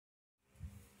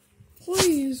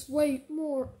Please wait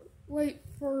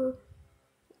for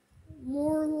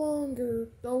more longer.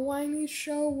 The Whiny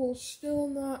Show will still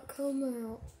not come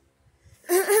out.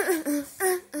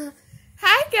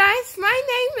 Hi guys, my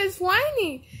name is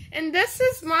Whiny, and this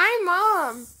is my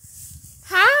mom.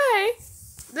 Hi,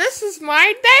 this is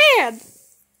my dad.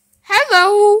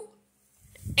 Hello,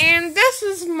 and this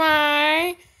is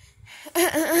my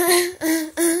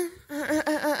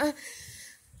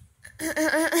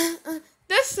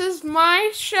this is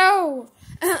my show.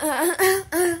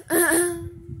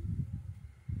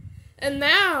 And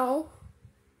now,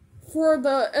 for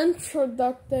the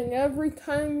introducing every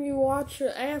time you watch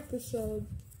an episode.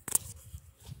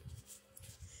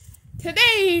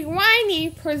 Today,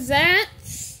 Whiny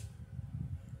presents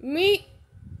Meet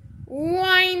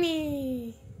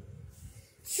Whiny.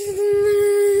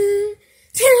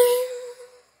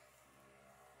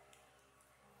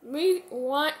 Meet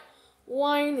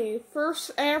Whiny,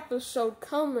 first episode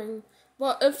coming,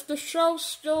 but if the show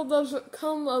still doesn't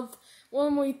come of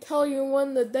when we tell you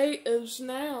when the date is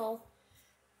now,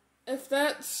 if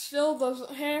that still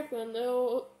doesn't happen,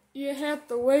 you have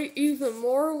to wait even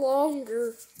more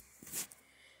longer.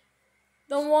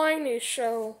 The Whiny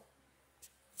Show.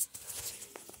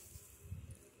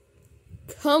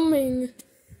 Coming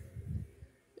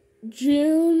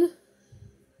June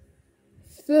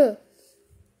 5th.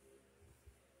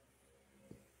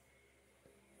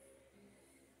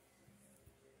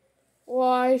 Well,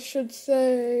 I should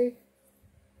say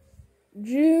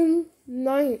June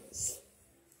 9th,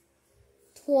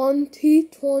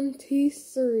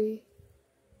 2023.